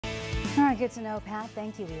All right, good to know, Pat.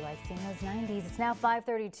 Thank you. We like seeing those 90s. It's now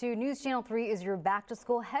 5:32. News Channel 3 is your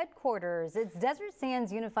back-to-school headquarters. It's Desert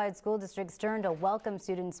Sands Unified School District's turn to welcome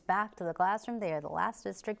students back to the classroom. They are the last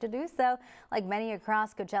district to do so. Like many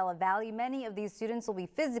across Coachella Valley, many of these students will be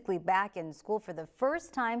physically back in school for the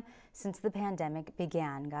first time since the pandemic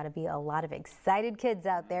began. Got to be a lot of excited kids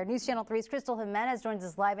out there. News Channel 3's Crystal Jimenez joins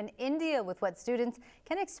us live in India with what students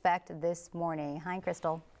can expect this morning. Hi,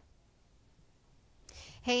 Crystal.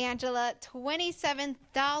 Hey, Angela,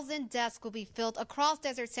 27,000 desks will be filled across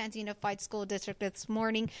Desert Sands Unified School District this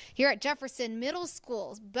morning here at Jefferson Middle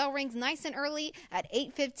School. Bell rings nice and early at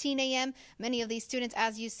 8:15 a.m. Many of these students,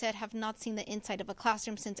 as you said, have not seen the inside of a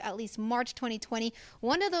classroom since at least March 2020.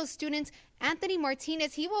 One of those students, Anthony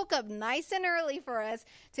Martinez, he woke up nice and early for us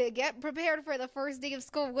to get prepared for the first day of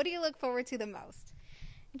school. What do you look forward to the most?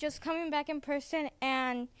 Just coming back in person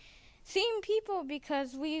and seeing people,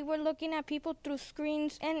 because we were looking at people through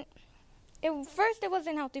screens, and first it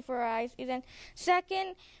wasn't healthy for our eyes, and then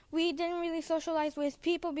second we didn't really socialize with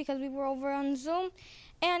people because we were over on Zoom,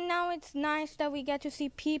 and now it's nice that we get to see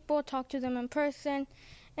people, talk to them in person,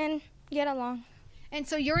 and get along. And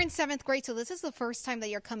so you're in 7th grade, so this is the first time that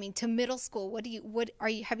you're coming to middle school. Have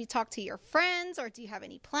you talked to your friends, or do you have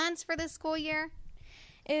any plans for this school year?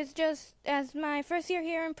 It's just, as my first year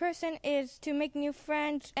here in person, is to make new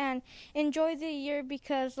friends and enjoy the year,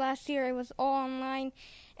 because last year it was all online,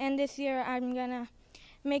 and this year I'm gonna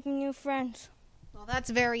make new friends. Well,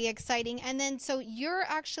 that's very exciting. And then, so you're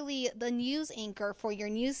actually the news anchor for your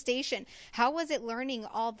news station. How was it learning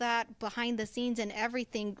all that behind the scenes and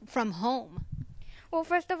everything from home? Well,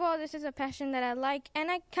 first of all, this is a passion that I like, and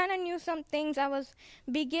I kind of knew some things I was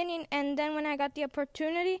beginning, and then when I got the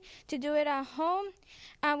opportunity to do it at home,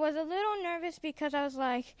 I was a little nervous because I was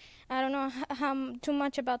like, I don't know how too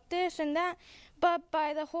much about this and that, but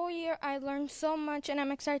by the whole year I learned so much, and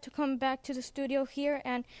I'm excited to come back to the studio here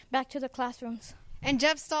and back to the classrooms. And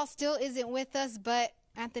Jeff Stahl still isn't with us, but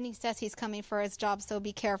Anthony says he's coming for his job, so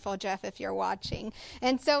be careful, Jeff, if you're watching.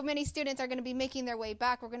 And so many students are going to be making their way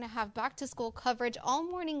back. We're going to have back-to-school coverage all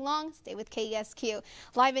morning long. Stay with KESQ.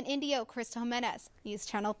 Live in Indio, Crystal Jimenez, News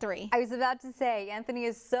Channel 3. I was about to say, Anthony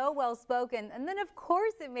is so well-spoken, and then of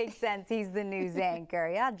course it makes sense he's the news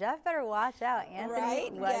anchor. Yeah, Jeff better watch out.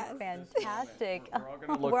 Anthony was fantastic. We're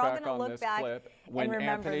all going to look back on this clip when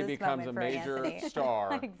Anthony becomes a major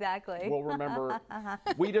star. Exactly. We'll remember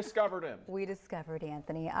we discovered him. We discovered Anthony.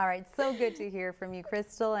 All right, so good to hear from you,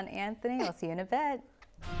 Crystal and Anthony. I'll see you in a bit.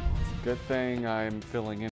 Good thing I'm filling in.